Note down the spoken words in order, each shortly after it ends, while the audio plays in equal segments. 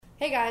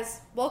Hey guys,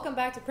 welcome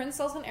back to Prince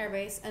Sultan Air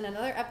Base and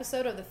another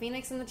episode of The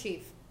Phoenix and the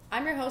Chief.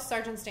 I'm your host,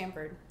 Sergeant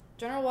Stanford.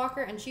 General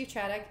Walker and Chief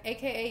Chaddock,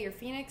 aka your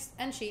Phoenix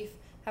and Chief,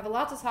 have a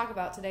lot to talk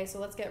about today, so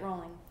let's get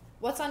rolling.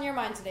 What's on your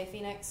mind today,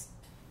 Phoenix?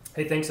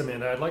 Hey, thanks,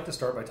 Amanda. I'd like to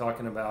start by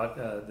talking about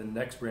the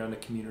next round of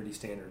community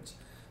standards.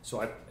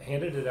 So I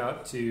handed it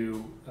out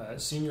to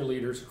senior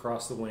leaders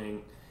across the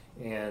wing,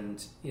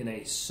 and in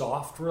a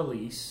soft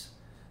release,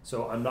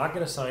 so I'm not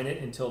going to sign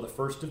it until the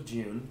 1st of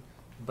June,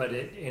 but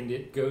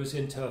it goes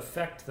into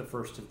effect the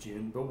 1st of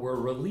June, but we're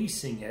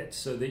releasing it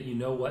so that you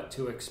know what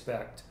to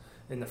expect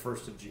in the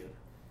 1st of June.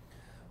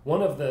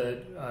 One of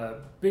the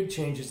big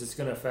changes that's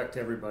going to affect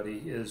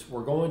everybody is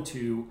we're going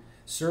to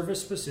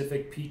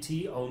service-specific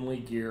PT-only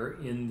gear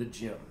in the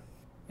gym.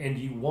 And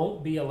you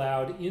won't be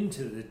allowed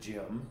into the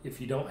gym if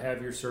you don't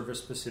have your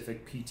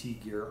service-specific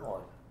PT gear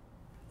on.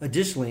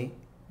 Additionally,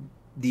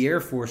 the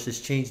Air Force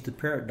has changed the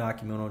parent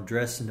document on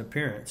dress and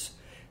appearance.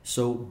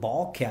 So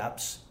ball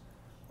caps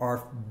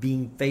are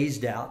being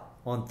phased out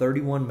on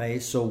 31 May,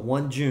 so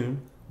 1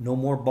 June, no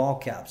more ball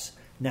caps.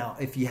 Now,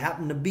 if you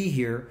happen to be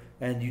here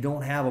and you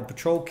don't have a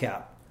patrol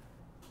cap,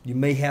 you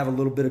may have a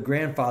little bit of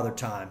grandfather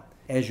time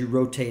as you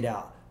rotate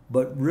out.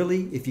 But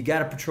really, if you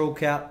got a patrol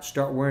cap,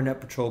 start wearing that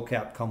patrol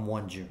cap come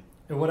 1 June.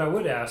 And what I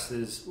would ask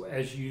is,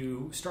 as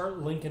you start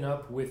linking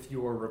up with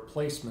your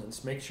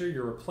replacements, make sure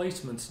your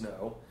replacements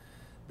know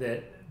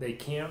that they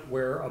can't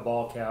wear a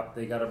ball cap,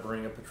 they got to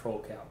bring a patrol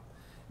cap.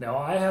 Now,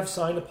 I have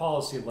signed a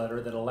policy letter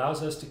that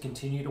allows us to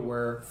continue to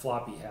wear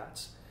floppy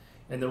hats.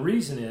 And the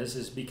reason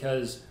is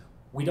because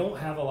we don't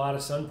have a lot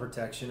of sun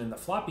protection, and the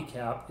floppy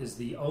cap is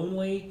the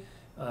only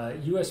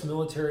U.S.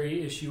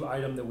 military issue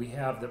item that we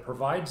have that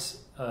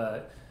provides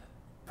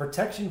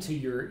protection to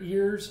your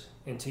ears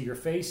and to your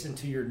face and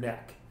to your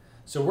neck.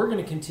 So we're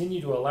going to continue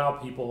to allow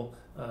people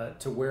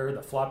to wear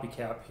the floppy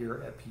cap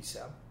here at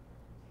PSAB.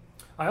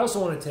 I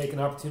also want to take an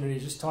opportunity to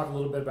just talk a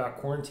little bit about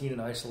quarantine and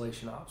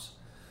isolation ops.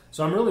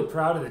 So I'm really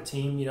proud of the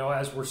team,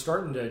 as we're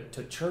starting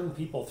to churn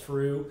people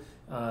through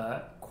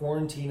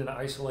quarantine and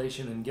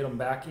isolation and get them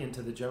back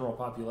into the general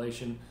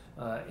population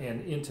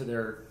and into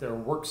their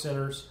work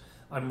centers.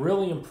 I'm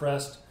really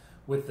impressed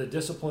with the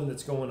discipline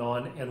that's going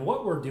on, and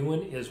what we're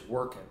doing is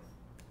working.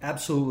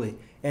 Absolutely.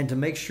 And to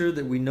make sure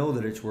that we know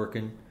that it's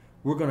working,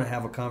 we're going to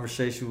have a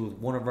conversation with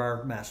one of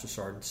our Master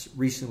Sergeants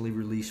recently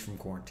released from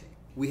quarantine.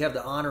 We have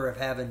the honor of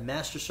having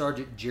Master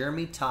Sergeant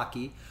Jeremy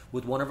Taki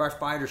with one of our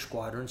fighter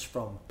squadrons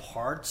from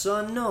parts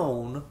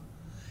unknown,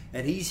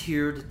 and he's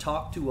here to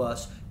talk to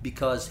us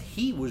because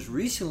he was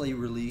recently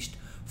released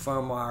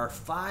from our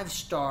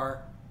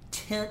 5-star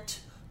tent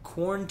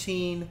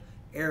quarantine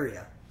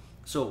area.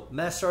 So,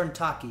 Master Sergeant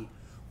Taki,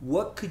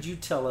 what could you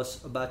tell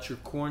us about your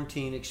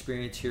quarantine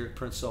experience here at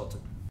Prince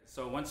Sultan?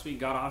 So once we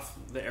got off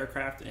the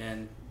aircraft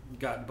and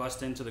got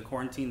bussed into the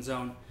quarantine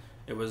zone,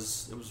 it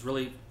was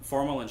really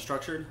formal and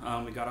structured.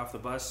 We got off the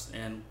bus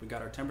and we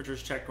got our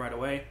temperatures checked right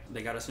away.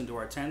 They got us into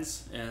our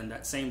tents, and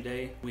that same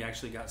day we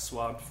actually got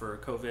swabbed for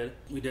COVID.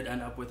 We did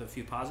end up with a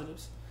few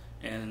positives,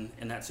 and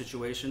in that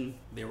situation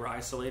they were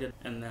isolated,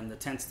 and then the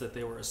tents that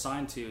they were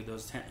assigned to,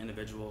 those tent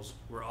individuals,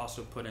 were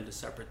also put into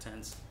separate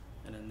tents,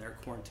 and then their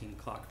quarantine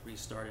clock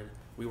restarted.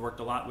 We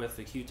worked a lot with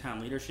the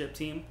Q-Town leadership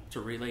team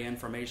to relay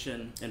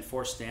information,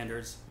 enforce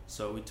standards,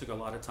 so we took a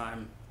lot of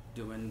time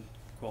doing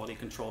quality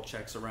control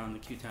checks around the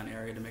Q-Town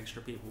area to make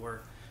sure people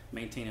were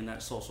maintaining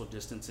that social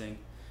distancing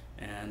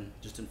and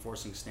just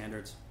enforcing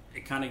standards.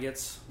 It kind of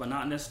gets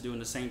monotonous doing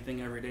the same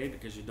thing every day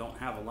because you don't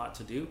have a lot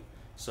to do.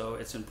 So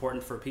it's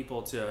important for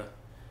people to,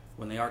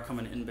 when they are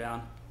coming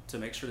inbound, to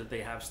make sure that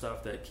they have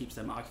stuff that keeps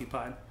them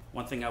occupied.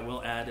 One thing I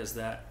will add is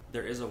that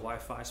there is a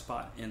Wi-Fi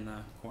spot in the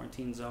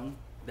quarantine zone.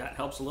 That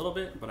helps a little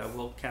bit, but I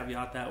will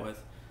caveat that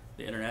with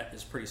the internet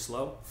is pretty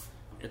slow.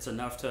 It's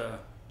enough to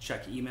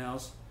check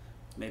emails,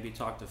 maybe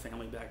talk to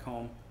family back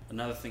home.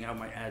 Another thing I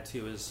might add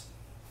too is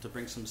to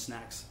bring some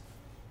snacks,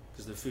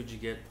 because the food you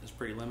get is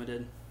pretty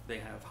limited. They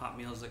have hot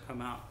meals that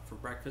come out for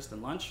breakfast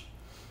and lunch,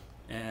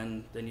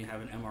 and then you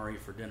have an MRE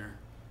for dinner,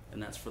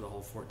 and that's for the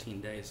whole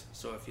 14 days.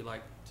 So if you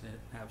like to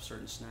have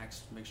certain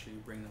snacks, make sure you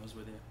bring those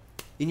with you.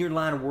 In your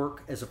line of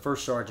work as a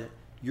first sergeant,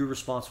 you're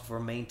responsible for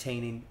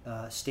maintaining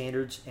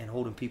standards and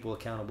holding people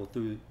accountable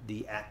through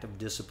the act of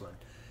discipline.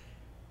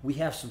 We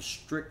have some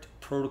strict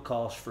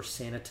protocols for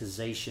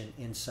sanitization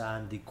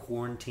inside the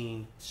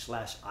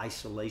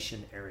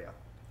quarantine/isolation area.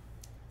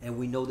 And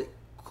we know that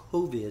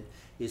COVID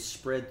is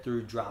spread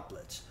through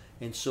droplets.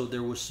 And so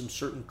there was some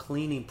certain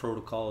cleaning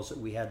protocols that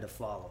we had to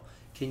follow.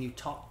 Can you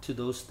talk to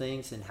those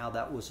things and how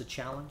that was a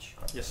challenge?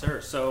 Yes,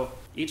 sir. So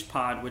each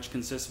pod, which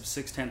consists of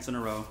 6 tents in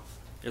a row,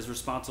 is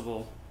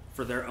responsible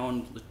for their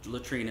own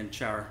latrine and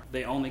shower.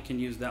 They only can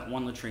use that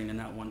one latrine and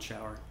that one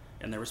shower,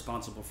 and they're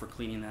responsible for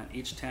cleaning that.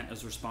 Each tent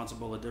is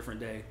responsible a different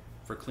day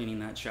for cleaning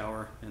that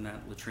shower and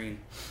that latrine.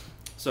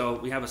 So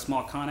we have a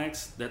small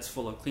Connex that's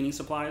full of cleaning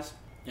supplies,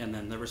 and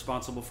then they're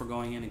responsible for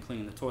going in and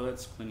cleaning the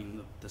toilets,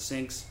 cleaning the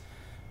sinks,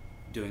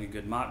 doing a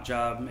good mop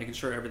job, making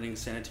sure everything's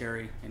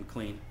sanitary and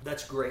clean.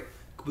 That's great,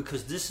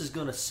 because this is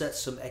going to set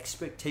some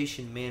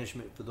expectation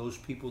management for those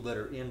people that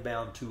are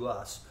inbound to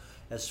us.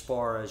 as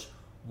far as,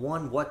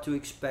 one, what to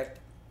expect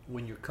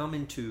when you're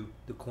coming to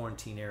the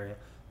quarantine area,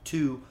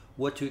 two,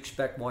 what to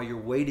expect while you're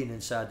waiting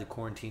inside the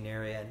quarantine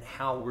area, and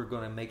how we're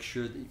going to make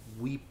sure that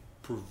we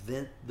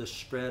prevent the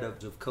spread of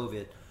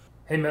COVID.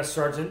 Hey, Mess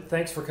Sergeant,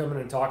 thanks for coming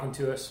and talking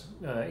to us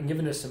and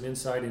giving us some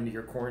insight into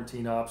your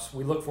quarantine ops.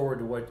 We look forward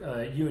to what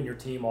you and your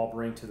team all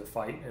bring to the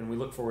fight, and we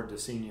look forward to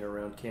seeing you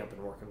around camp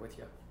and working with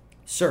you.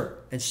 Sir,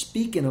 and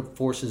speaking of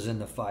forces in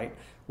the fight,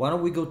 why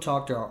don't we go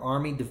talk to our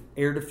Army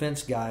Air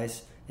Defense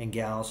guys and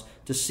gals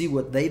to see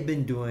what they've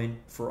been doing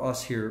for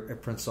us here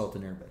at Prince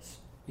Sultan Air Base.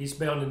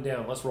 Eastbound and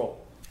down. Let's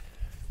roll.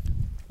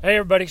 Hey,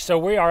 everybody. So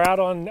we are out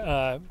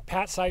on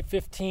Pat Site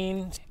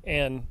 15,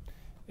 and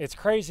it's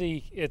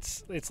crazy.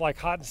 It's like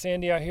hot and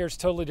sandy out here. It's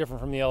totally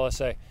different from the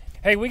LSA.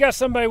 Hey, we got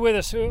somebody with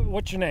us.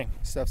 What's your name?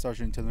 Staff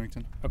Sergeant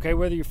Titherington. Okay,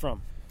 where are you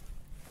from?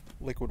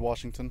 Lakewood,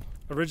 Washington.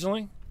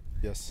 Originally?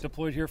 Yes.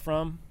 Deployed here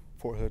from?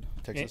 Fort Hood,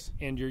 Texas.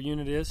 And your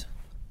unit is?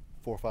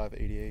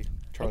 4588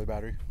 Charlie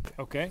Battery.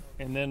 Okay,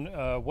 and then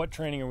what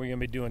training are we going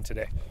to be doing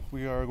today?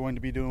 We are going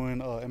to be doing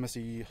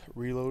MSE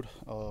reload.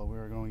 We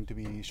are going to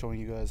be showing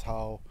you guys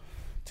how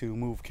to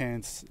move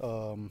cans,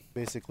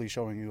 basically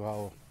showing you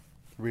how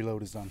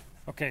reload is done.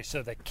 Okay,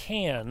 so the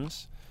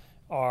cans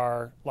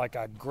are like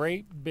a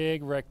great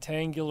big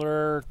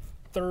rectangular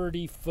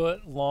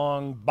 30-foot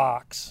long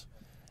box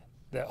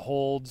that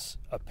holds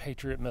a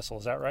Patriot missile.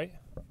 Is that right?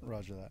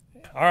 Roger that.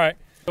 All right.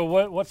 So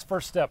what's the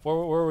first step? Where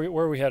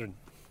are we headed?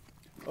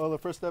 The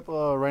first step,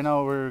 right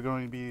now we're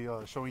going to be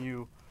showing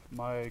you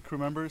my crew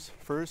members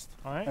first.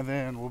 All right. And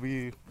then we'll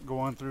be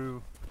going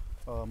through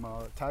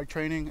tag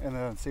training and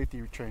then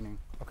safety training.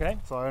 Okay.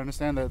 So I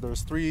understand that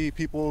there's 3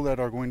 people that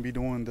are going to be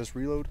doing this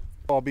reload.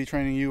 I'll be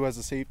training you as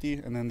a safety,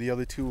 and then the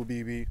other 2 will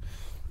be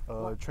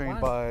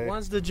trained by... Why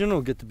does the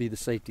general get to be the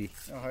safety?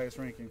 highest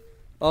ranking.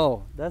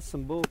 Oh, that's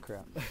some bull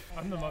crap.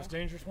 I'm the most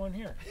dangerous one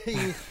here.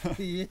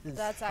 He is.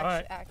 That's All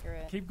right.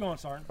 accurate. Keep going,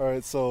 Sergeant. All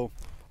right, so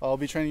I'll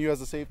be training you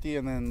as a safety,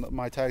 and then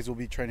my tags will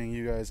be training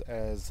you guys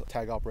as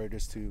tag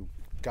operators to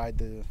guide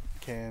the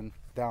can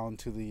down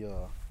to the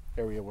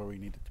area where we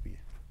need it to be.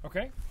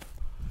 Okay.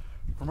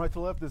 From right to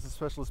left, this is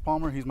Specialist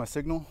Palmer. He's my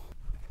signal.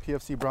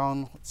 PFC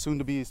Brown, soon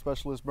to be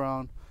Specialist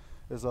Brown,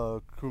 is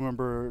crew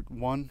member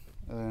 1,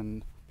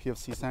 and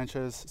PFC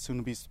Sanchez, soon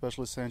to be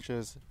Specialist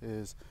Sanchez,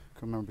 is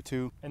crew member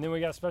 2. And then we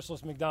got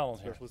Specialist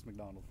McDonald here. Specialist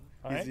McDonald.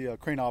 All He's the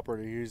crane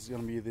operator. He's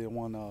going to be the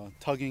one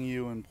tugging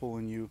you and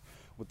pulling you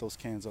with those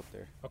cans up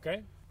there.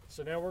 Okay.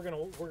 So now we're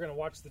gonna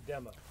watch the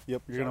demo.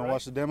 Yep, you're that going right? to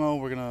watch the demo.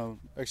 We're going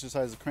to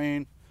exercise the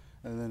crane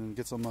and then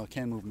get some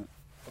can movement.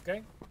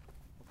 Okay.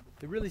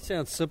 It really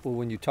sounds simple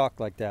when you talk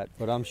like that,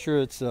 but I'm sure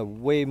it's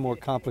way more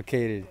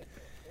complicated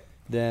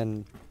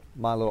than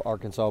my little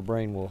Arkansas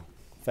brain will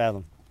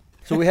fathom.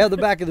 So we have the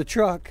back of the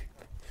truck,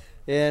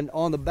 and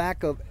on the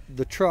back of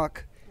the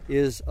truck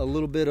is a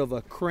little bit of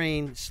a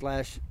crane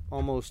 /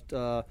 almost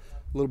a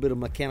little bit of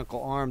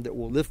mechanical arm that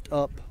will lift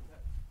up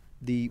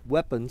the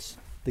weapons,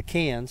 the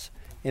cans,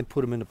 and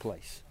put them into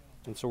place.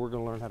 And so we're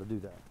going to learn how to do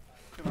that.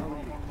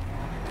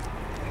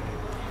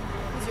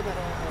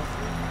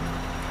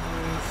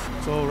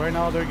 So right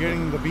now they're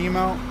getting the beam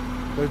out.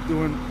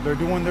 They're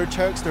doing their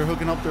checks. They're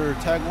hooking up their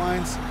tag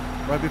lines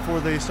right before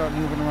they start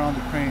moving around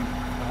the crane.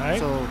 All right.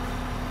 So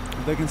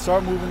if they can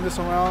start moving this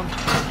around,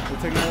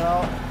 they're taking it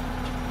out.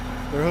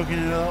 They're hooking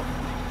it up,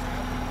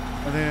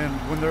 and then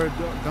when they're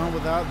done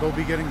with that, they'll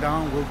be getting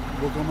down. We'll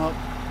come up.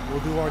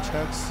 We'll do our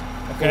checks.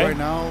 Okay. But right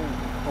now,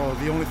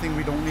 the only thing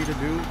we don't need to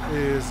do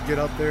is get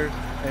up there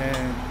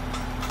and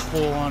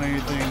pull on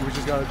anything. We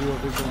just got to do a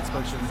visual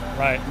inspection.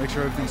 Right. Make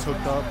sure everything's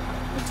hooked up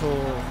until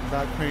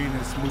that crane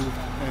is moved,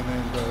 and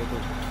then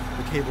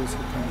the cables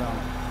will come down.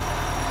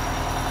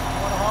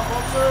 Want to hop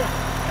up, sir?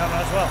 Yeah,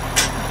 might as well.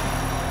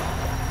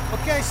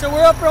 Okay, so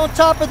we're up on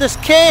top of this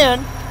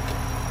can.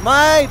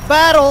 My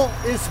battle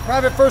is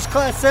Private First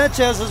Class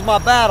Sanchez is my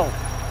battle.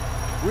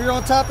 We're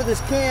on top of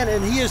this can,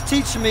 and he is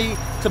teaching me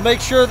to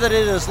make sure that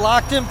it is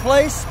locked in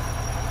place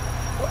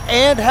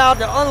and how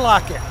to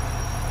unlock it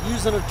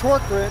using a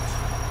torque wrench.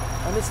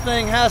 And this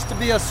thing has to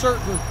be a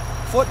certain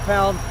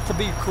foot-pound to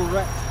be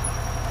correct.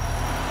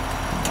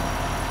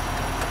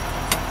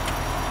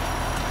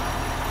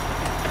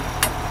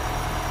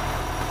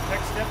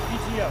 Next step,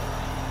 PTO.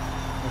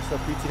 Next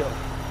up, PTO.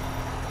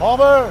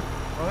 Palmer!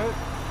 Go ahead.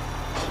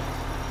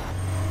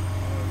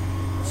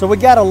 So we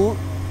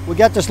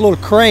got this little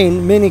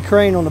crane, mini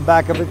crane on the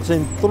back of it. It's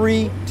in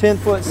 3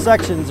 10-foot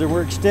sections, and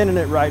we're extending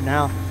it right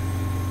now.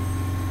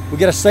 We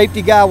got a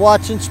safety guy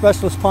watching,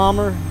 Specialist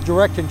Palmer,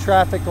 directing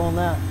traffic on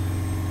that.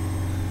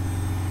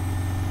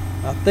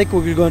 I think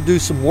we're going to do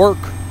some work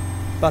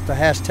about the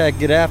hashtag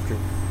Get After.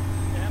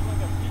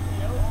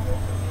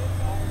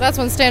 That's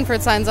when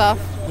Stanford signs off.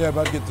 Yeah,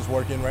 about to get this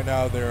working right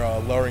now. They're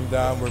lowering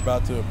down. We're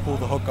about to pull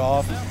the hook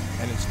off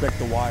and inspect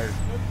the wire.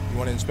 You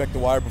want to inspect the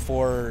wire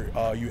before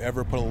you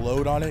ever put a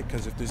load on it,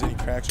 because if there's any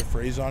cracks or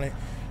frays on it,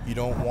 you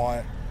don't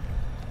want,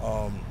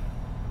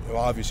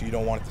 obviously you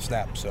don't want it to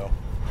snap, so.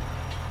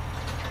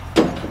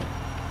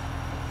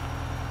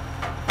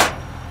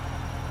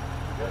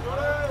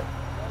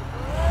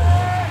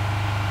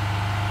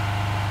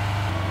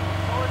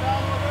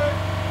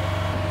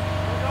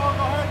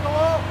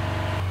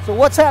 So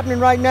what's happening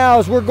right now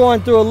is we're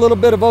going through a little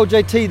bit of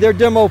OJT. They're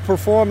demo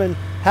performing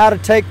how to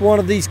take one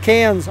of these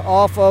cans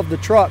off of the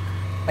truck.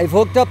 They've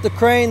hooked up the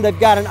crane. They've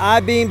got an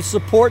I-beam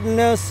supporting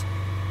this.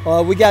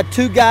 We got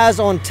 2 guys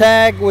on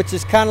tag, which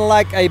is kind of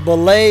like a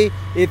belay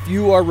if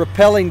you are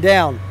rappelling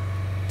down,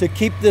 to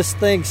keep this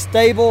thing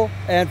stable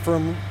and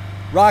from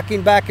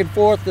rocking back and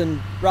forth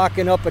and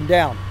rocking up and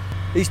down.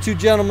 These 2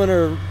 gentlemen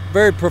are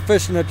very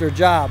proficient at their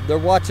job. They're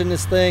watching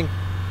this thing,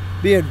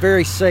 being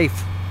very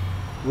safe.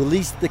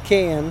 Release the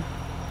can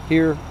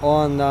here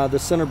on the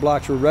center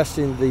blocks. We're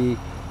resting the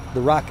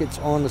rockets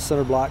on the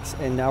center blocks,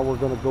 and now we're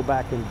going to go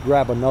back and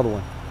grab another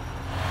one.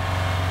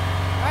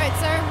 All right,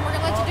 sir, we're going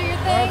to let you do your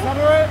thing.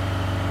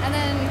 And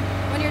then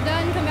when you're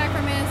done, come back for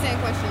a minute and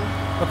stand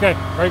question.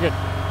 Okay, very good.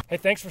 Hey,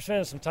 thanks for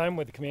spending some time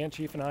with the command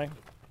chief and I.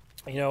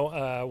 You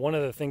know, one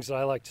of the things that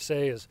I like to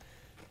say is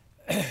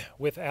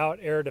without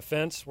air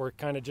defense, we're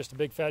kind of just a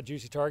big, fat,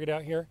 juicy target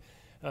out here.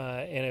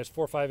 And it's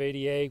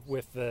 4580A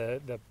with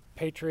the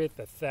Patriot,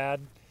 the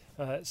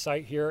THAAD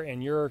site here,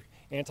 and your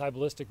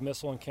anti-ballistic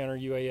missile and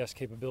counter-UAS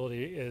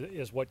capability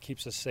is what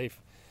keeps us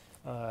safe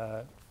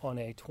on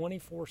a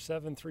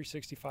 24/7,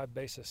 365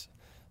 basis.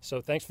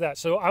 So thanks for that.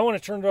 So I want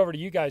to turn it over to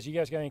you guys. You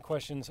guys got any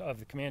questions of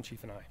the command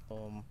chief and I?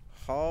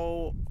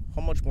 How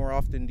much more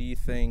often do you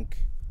think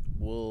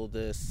will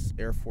this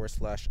Air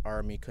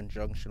Force/Army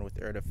conjunction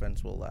with air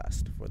defense will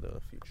last for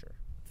the future?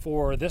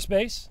 For this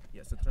base?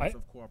 Yes, in terms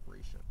of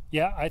cooperation.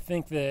 Yeah, I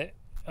think that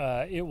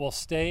it will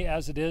stay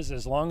as it is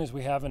as long as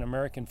we have an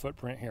American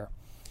footprint here.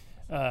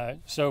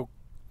 So,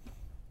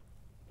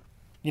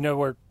 you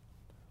know,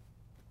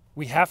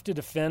 we have to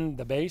defend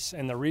the base,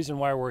 and the reason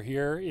why we're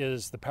here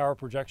is the power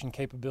projection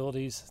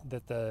capabilities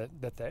that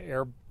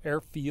the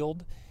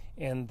airfield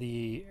and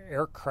the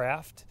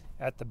aircraft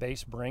at the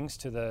base brings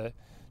to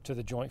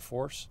the joint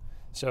force.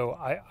 So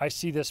I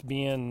see this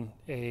being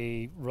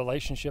a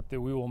relationship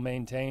that we will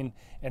maintain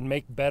and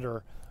make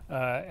better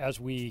as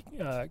we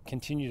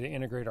continue to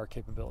integrate our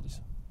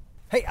capabilities.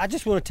 Hey, I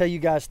just want to tell you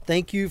guys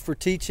thank you for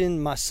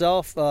teaching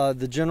myself,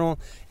 the General,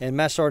 and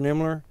Master Sergeant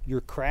Imler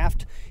your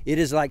craft. It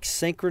is like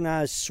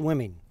synchronized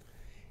swimming.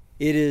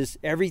 It is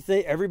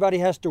everything. Everybody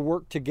has to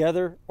work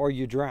together or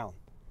you drown.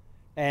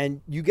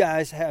 And you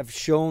guys have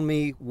shown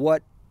me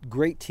what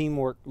great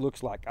teamwork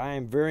looks like. I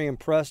am very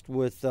impressed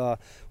with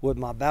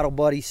my battle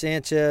buddy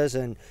Sanchez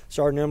and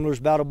Sergeant Imler's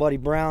battle buddy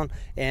Brown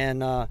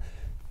and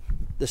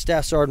the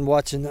staff sergeant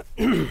watching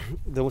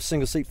the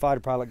single seat fighter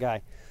pilot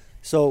guy.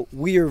 So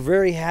we are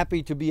very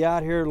happy to be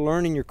out here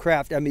learning your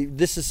craft. I mean,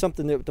 this is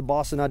something that the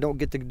boss and I don't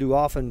get to do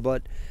often,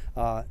 but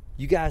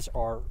you guys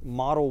are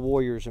model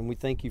warriors, and we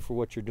thank you for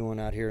what you're doing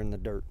out here in the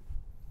dirt.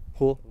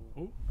 Cool.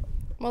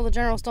 Well, the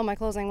General stole my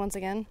closing once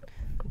again.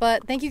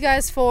 But thank you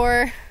guys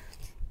for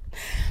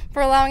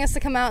allowing us to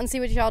come out and see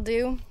what y'all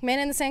do. Man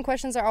in the Sand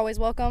questions are always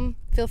welcome.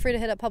 Feel free to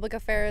hit up Public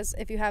Affairs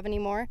if you have any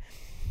more.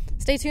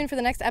 Stay tuned for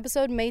the next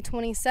episode, May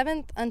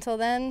 27th. Until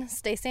then,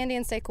 stay sandy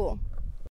and stay cool.